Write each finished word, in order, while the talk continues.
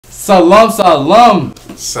Salam, salam.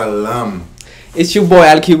 Salam. It's your boy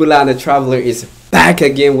Al Kibula, the Traveler is back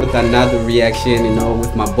again with another reaction, you know,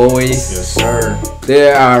 with my boys. Yes, sir.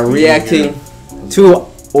 They are reacting to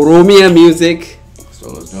OROMO music.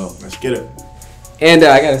 So let's go. Let's get it. And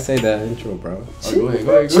I gotta say the intro, bro. Oh, go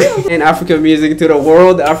ahead. And African music to the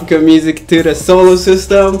world, African music to the solar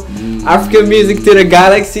system, African music to the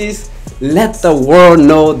galaxies. Let the world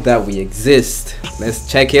know that we exist. Let's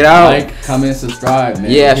check it out. Like, comment, subscribe,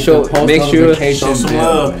 man. Yeah, make sure show some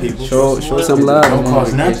love, people. Show some love. Don't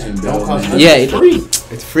cost nothing. Don't cost nothing. Yeah, it's free.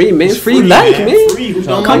 It's free, man. It's free like, man. Free.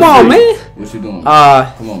 Come on, man. What you doing?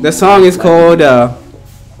 Come on, the song is called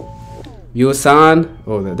Yosan.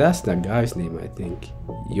 Oh, that's the guy's name, I think.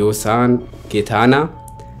 Yosan Getahun.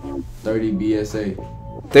 30 BSA.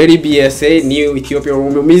 30 BSA, new Ethiopian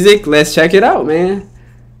OROMO music. Let's check it out, man.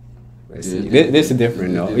 Let's see. This is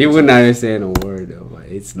different, though. You wouldn't understand a word, though. But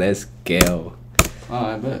it's let's go. Oh,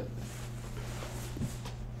 I bet.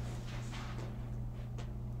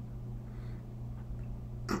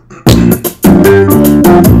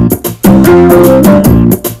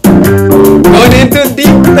 Going into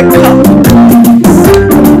deep the cup.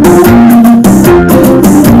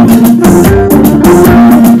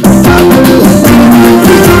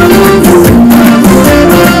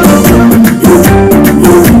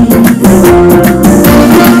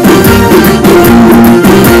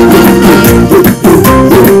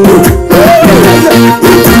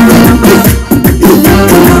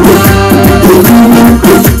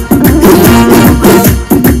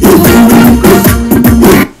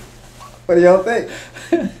 What do y'all think?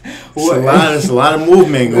 It's a lot of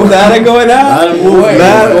movement going on. A lot of going on. A lot of movement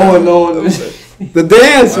going on. The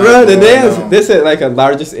dance, bro. The dance. This is like a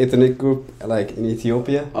largest ethnic group, like in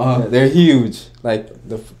Ethiopia. They're huge. Like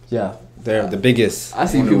they're the biggest. I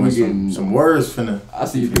see people getting some words finna. I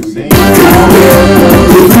see people getting.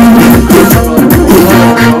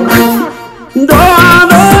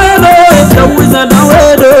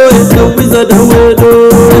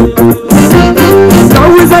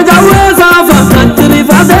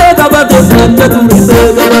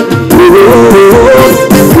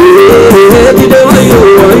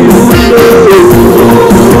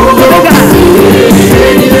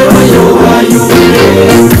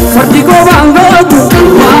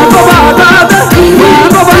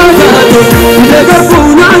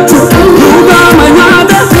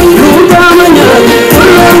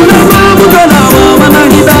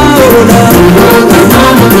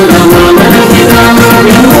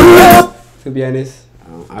 To be honest,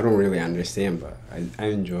 I don't really understand, but I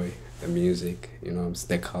enjoy the music. You know, it's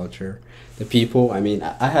the culture, the people. I mean,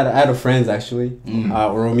 I had a friend actually,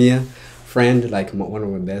 OROMO friend, like one of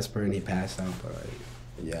my best friend. He passed out, but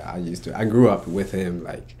yeah, I grew up with him.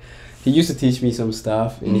 Like, he used to teach me some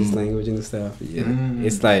stuff in his language and stuff. Yeah,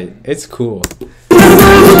 it's like it's cool.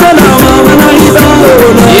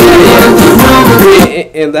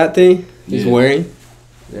 And that thing he's wearing,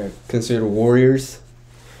 they're considered warriors.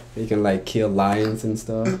 They can like kill lions and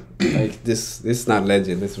stuff. Like this is not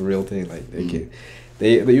legend. This is a real thing. Like they can,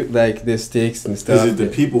 they like their sticks and stuff. Is it the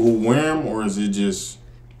people who wear them, or is it just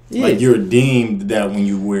like you're deemed that when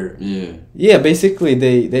you wear it? Yeah. Yeah, basically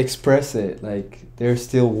they express it like they're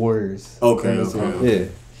still warriors. Okay. Yeah.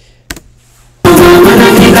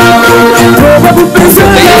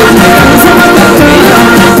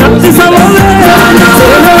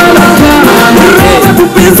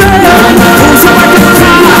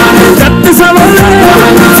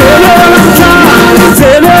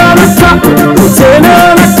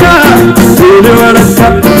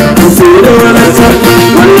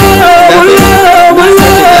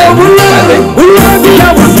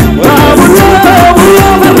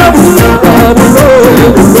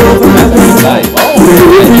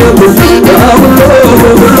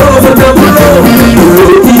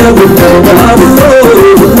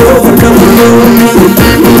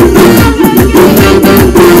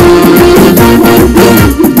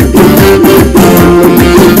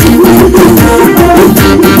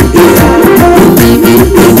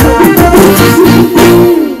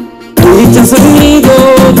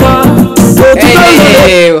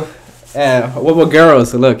 What about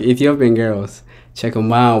girls? Look, Ethiopian girls. Check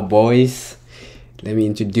them out, boys. Let me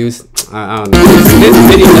introduce. I don't know. This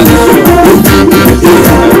video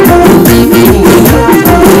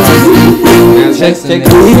check.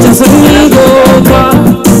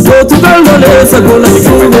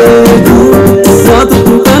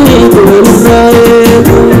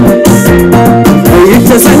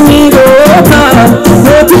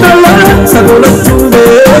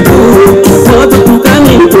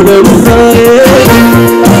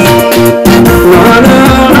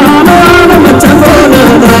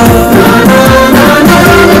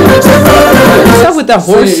 that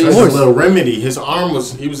horse? It's That's a Horse. little remedy. His arm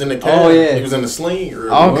was, he was in the cast. Oh, yeah. He was in the sling. Or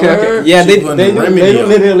Okay. Yeah, She they putting they the do, remedy they do on.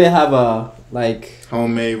 literally have a like.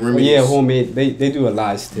 Homemade remedies. Yeah, homemade. They do a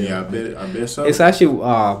lot still. Yeah, I bet so. It's actually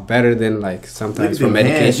better than like Look sometimes at for them hands.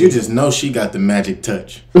 medication. You just know she got the magic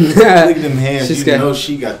touch. Look at them hands. She's You got- know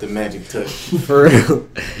she got the magic touch. For real.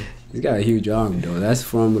 He's got a huge arm though. That's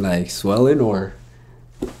from like swelling or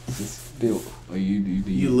just built. Oh,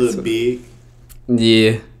 You look big.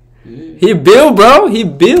 Yeah. Yeah. He built, bro. He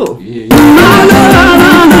built. Yeah.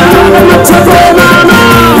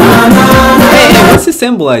 Hey, what's it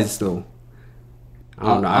symbolize though? I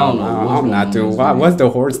don't know. I don't know what's I'm going not on doing. with Why, this what's the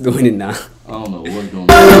horse doing it now? I don't know what's going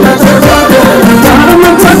on.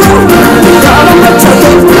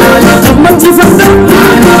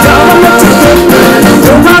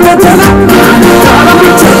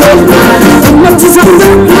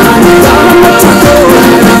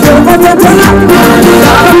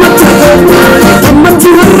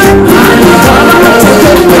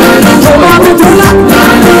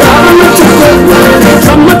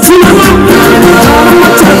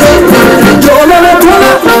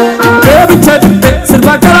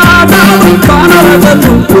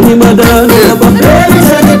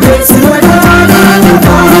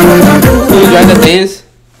 You enjoy the dance?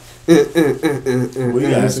 We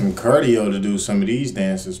got some cardio to do some of these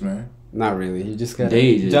dances, man. Not really. You just gotta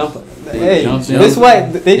They just- jump. they Hey, jump in. this why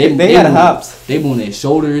they had move- hops. They move their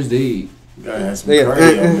shoulders. They You gotta have some They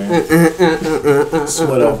cardio, man.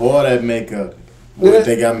 Sweat off all that makeup. Well,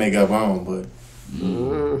 they got makeup on, but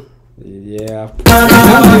Yeah.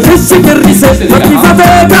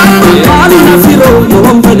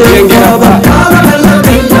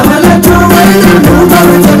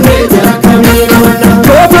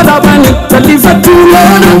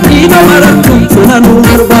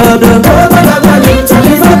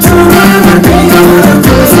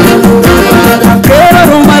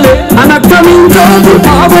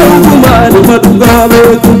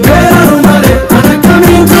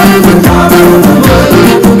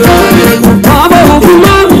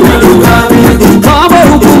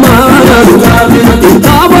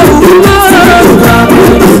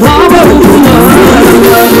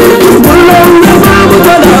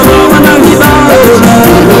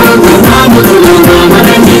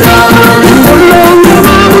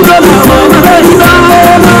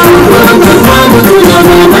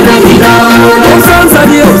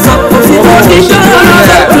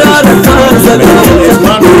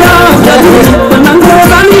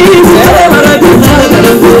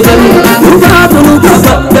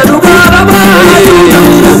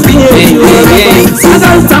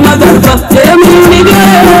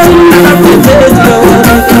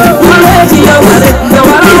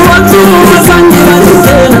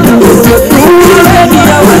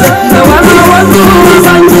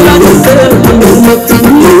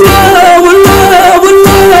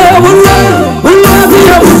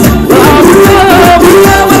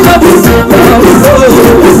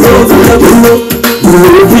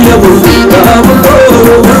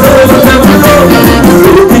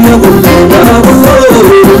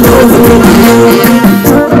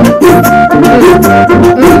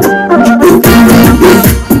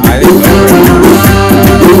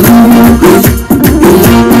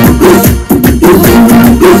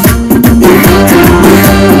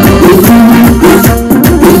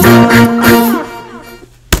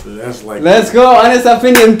 that's like Let's go. Honest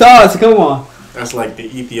opinion thoughts. Come on. that's like the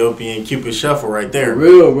Ethiopian Cupid shuffle right there. for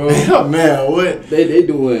real, bro. Oh, man, what? They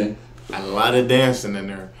doing. A lot of dancing in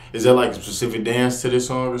there. Is there like a specific dance to this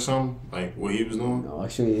song or something? Like what he was doing? No,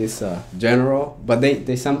 actually, it's general, but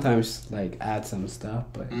they sometimes like add some stuff.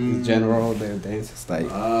 But in general, their dance is like.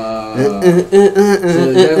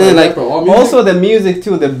 Like for all music? Also the music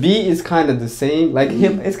too. The beat is kind of the same. Like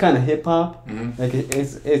it's kind of hip hop. Like it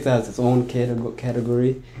has its own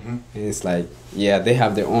category, and it's like they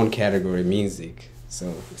have their own category music.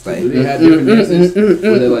 So it's like Do they have different dances?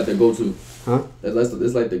 Or they like the go-to? Huh?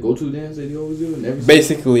 It's like the go-to dance that you always do in every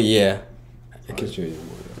Basically, yeah. I can show you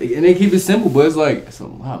more. And they keep it simple, but it's like it's a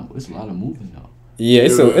lot of moving though. Yeah,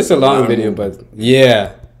 it's a a lot long of video, but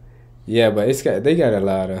yeah, but they got a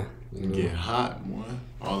lot of. You know. Get hot, boy.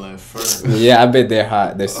 All that fur. Yeah, I bet they're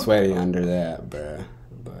hot. They're sweating under that, bruh.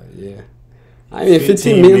 But yeah, I mean,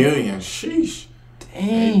 15 million. Sheesh. They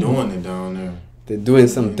Dang. doing it down there. They're doing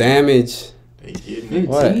some damage. They getting it.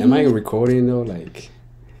 What? Am I recording though? Like,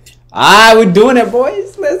 we're doing it,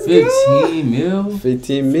 boys. Let's go. 15 mil.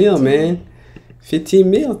 15 mil, man. 15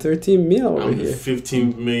 mil, 13 mil over I'm the here.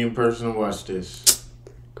 15 million person to watch this.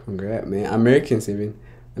 Congrats, man. Americans even.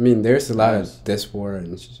 I mean, there's a lot of diaspora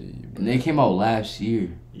and shit. And they came out last year.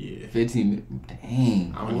 Yeah. 15 mil.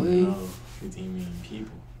 Dang. I don't even Boy. know. 15 million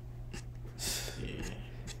people. Yeah.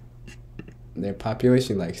 Their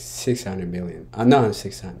population like 600 million. No,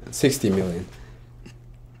 60 million.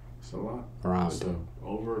 It's a lot. Around. So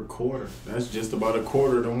over a quarter. That's just about a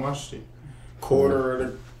quarter of them watched it. Quarter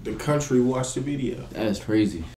of the country watched the video. That's crazy.